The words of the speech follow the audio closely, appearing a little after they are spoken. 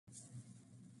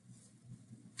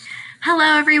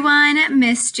Hello everyone,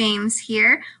 Miss James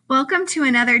here. Welcome to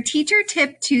another Teacher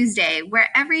Tip Tuesday, where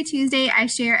every Tuesday I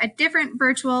share a different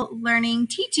virtual learning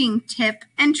teaching tip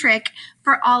and trick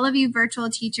for all of you virtual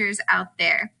teachers out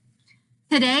there.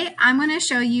 Today, I'm going to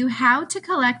show you how to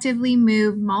collectively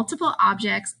move multiple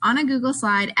objects on a Google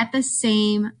slide at the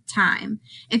same time.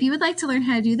 If you would like to learn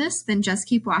how to do this, then just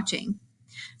keep watching.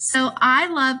 So I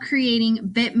love creating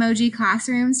Bitmoji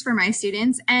classrooms for my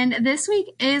students, and this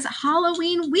week is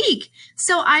Halloween week.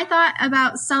 So I thought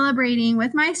about celebrating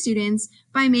with my students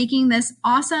by making this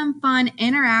awesome, fun,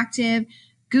 interactive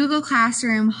Google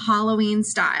Classroom Halloween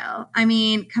style. I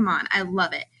mean, come on, I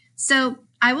love it. So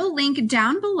I will link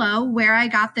down below where I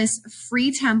got this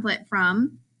free template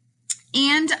from.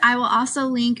 And I will also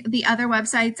link the other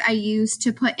websites I use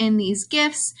to put in these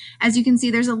GIFs. As you can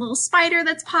see, there's a little spider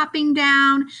that's popping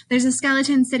down, there's a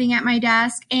skeleton sitting at my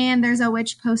desk, and there's a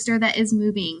witch poster that is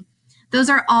moving. Those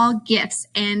are all GIFs,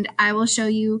 and I will show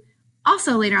you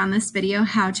also later on this video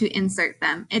how to insert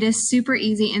them. It is super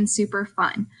easy and super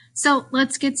fun. So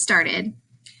let's get started.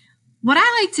 What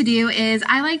I like to do is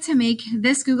I like to make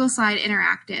this Google slide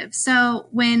interactive. So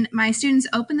when my students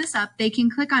open this up, they can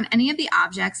click on any of the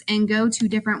objects and go to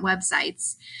different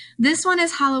websites. This one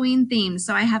is Halloween themed.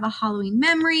 So I have a Halloween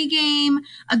memory game,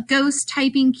 a ghost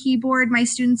typing keyboard. My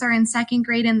students are in second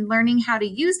grade and learning how to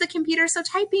use the computer. So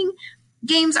typing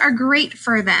games are great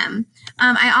for them.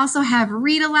 I also have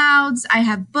read alouds. I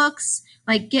have books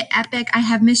like Get Epic. I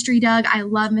have Mystery Doug. I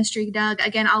love Mystery Doug.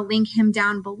 Again, I'll link him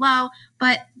down below,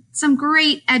 but some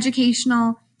great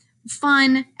educational,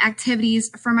 fun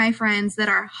activities for my friends that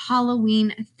are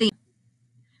Halloween themed.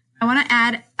 I want to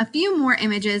add a few more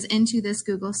images into this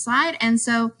Google slide, and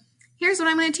so here's what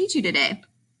I'm going to teach you today.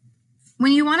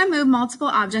 When you want to move multiple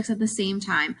objects at the same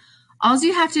time, all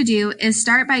you have to do is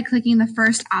start by clicking the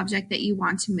first object that you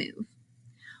want to move.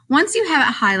 Once you have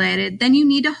it highlighted, then you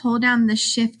need to hold down the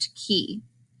Shift key.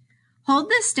 Hold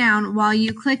this down while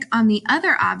you click on the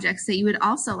other objects that you would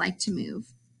also like to move.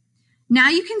 Now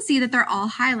you can see that they're all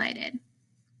highlighted.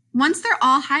 Once they're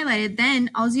all highlighted, then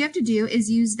all you have to do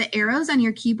is use the arrows on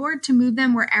your keyboard to move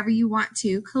them wherever you want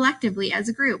to collectively as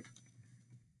a group.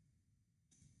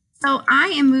 So I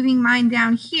am moving mine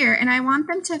down here, and I want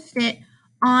them to fit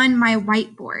on my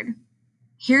whiteboard.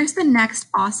 Here's the next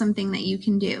awesome thing that you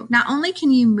can do. Not only can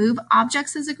you move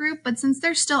objects as a group, but since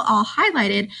they're still all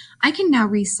highlighted, I can now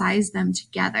resize them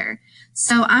together.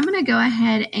 So I'm going to go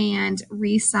ahead and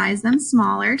resize them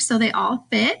smaller so they all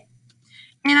fit.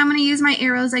 And I'm going to use my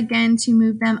arrows again to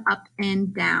move them up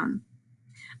and down.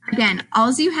 Again,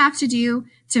 all you have to do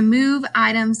to move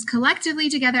items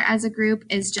collectively together as a group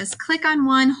is just click on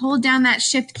one, hold down that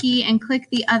Shift key, and click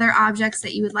the other objects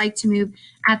that you would like to move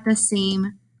at the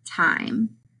same time.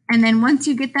 And then once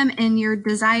you get them in your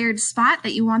desired spot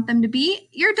that you want them to be,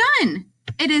 you're done.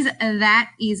 It is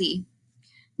that easy.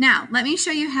 Now, let me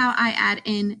show you how I add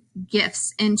in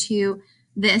GIFs into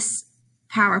this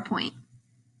PowerPoint.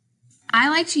 I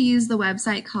like to use the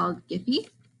website called GIPHY.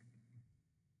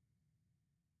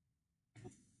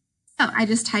 So I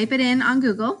just type it in on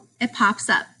Google, it pops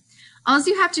up. All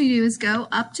you have to do is go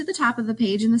up to the top of the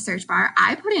page in the search bar.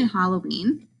 I put in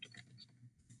Halloween,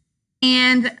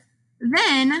 and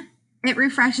then it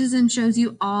refreshes and shows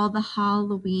you all the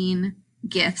Halloween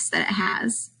GIFs that it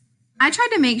has. I tried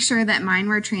to make sure that mine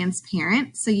were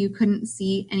transparent so you couldn't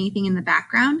see anything in the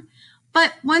background.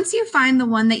 But once you find the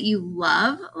one that you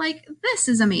love, like this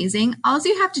is amazing, all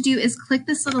you have to do is click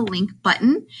this little link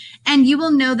button, and you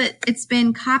will know that it's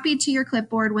been copied to your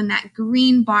clipboard when that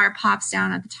green bar pops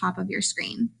down at the top of your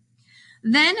screen.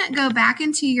 Then go back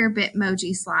into your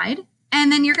Bitmoji slide,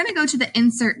 and then you're going to go to the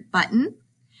Insert button,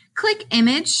 click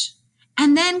Image,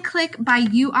 and then click by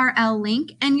URL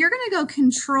link, and you're going to go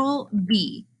Control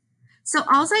V. So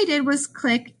all I did was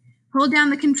hold down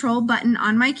the Control button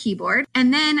on my keyboard,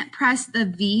 and then press the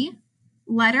V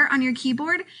letter on your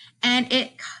keyboard, and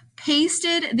it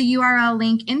pasted the URL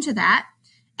link into that,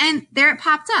 and there it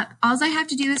popped up. All I have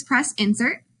to do is press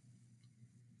Insert,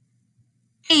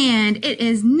 and it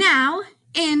is now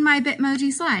in my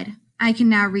Bitmoji slide. I can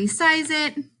now resize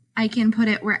it, I can put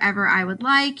it wherever I would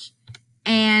like,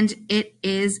 and it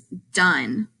is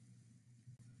done.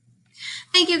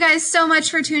 Thank you guys so much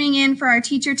for tuning in for our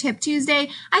Teacher Tip Tuesday.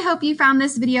 I hope you found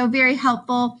this video very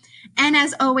helpful. And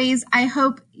as always, I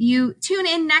hope you tune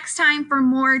in next time for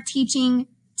more teaching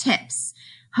tips.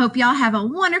 Hope y'all have a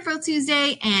wonderful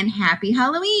Tuesday and happy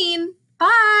Halloween.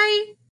 Bye.